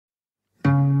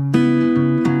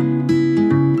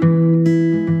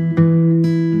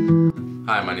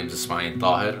Hi, my name is Ismail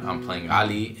Taher. I'm playing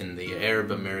Ali in the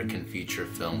Arab-American feature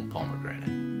film Pomegranate.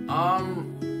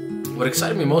 What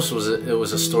excited me most was it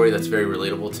was a story that's very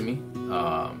relatable to me.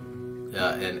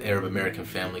 An Arab-American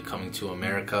family coming to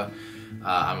America.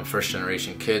 I'm a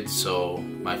first-generation kid, so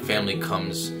my family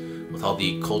comes with all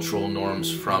the cultural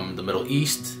norms from the Middle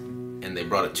East, and they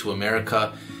brought it to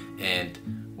America, and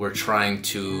we're trying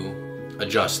to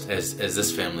adjust as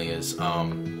this family is.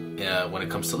 When it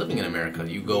comes to living in America,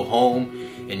 you go home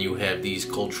and you have these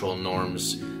cultural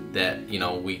norms that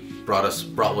we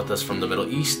brought with us from the Middle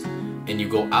East, and you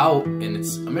go out and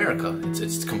it's America.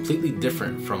 It's completely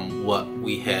different from what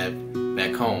we have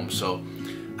back home. So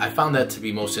I found that to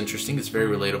be most interesting. It's very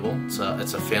relatable.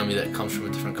 It's a family that comes from a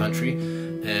different country,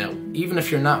 and even if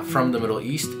you're not from the Middle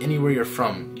East, anywhere you're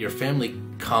from, your family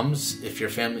comes. If your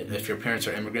parents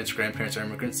are immigrants, grandparents are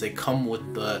immigrants, they come with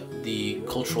the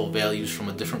cultural values from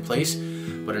a different place.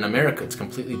 But in America, it's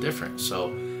completely different.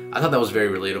 So I thought that was very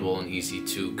relatable and easy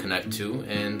to connect to,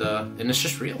 and it's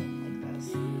just real.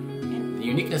 The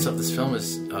uniqueness of this film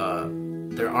is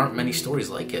there aren't many stories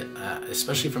like it,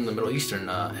 especially from the Middle Eastern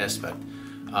aspect.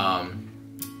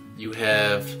 You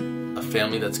have a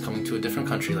family that's coming to a different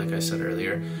country, like I said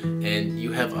earlier, and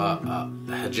you have a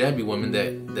hijabi woman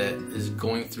that is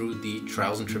going through the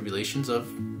trials and tribulations of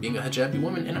being a hijabi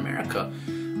woman in America.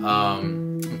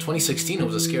 In 2016, it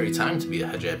was a scary time to be a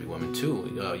hijabi woman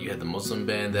too. You had the Muslim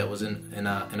ban that was in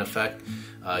effect.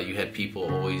 You had people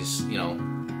always,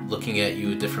 looking at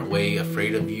you a different way,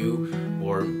 afraid of you,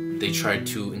 or they tried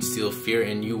to instill fear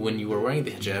in you when you were wearing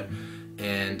the hijab.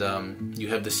 And you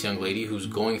have this young lady who's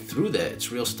going through that.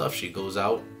 It's real stuff. She goes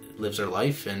out, lives her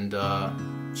life, and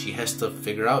she has to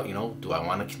figure out, do I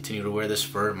want to continue to wear this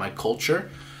for my culture,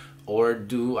 or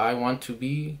do I want to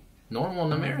be normal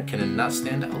and American and not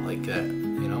stand out like that?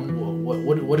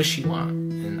 What does she want?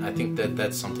 And I think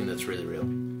that's something that's really real.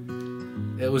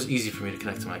 It was easy for me to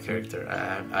connect to my character.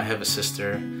 I have a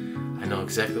sister. I know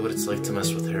exactly what it's like to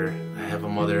mess with her. I have a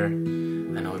mother.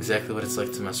 I know exactly what it's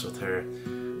like to mess with her.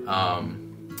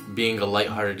 Being a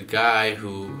lighthearted guy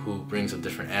who brings a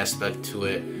different aspect to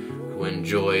it, who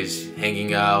enjoys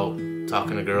hanging out,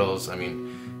 talking to girls. I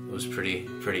mean, it was pretty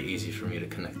easy for me to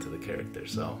connect to the character.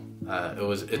 So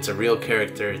it's a real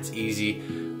character. It's easy.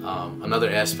 Another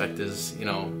aspect is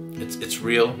it's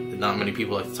real. Not many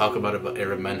people like to talk about it, but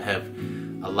Arab men have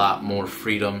a lot more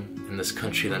freedom in this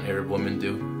country than Arab women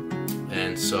do.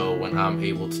 And so when I'm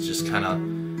able to just kind of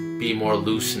be more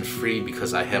loose and free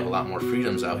because I have a lot more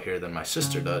freedoms out here than my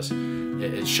sister does,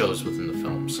 it shows within the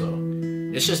film. So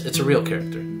it's a real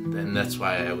character, and that's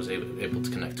why I was able to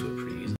connect to it pretty easily.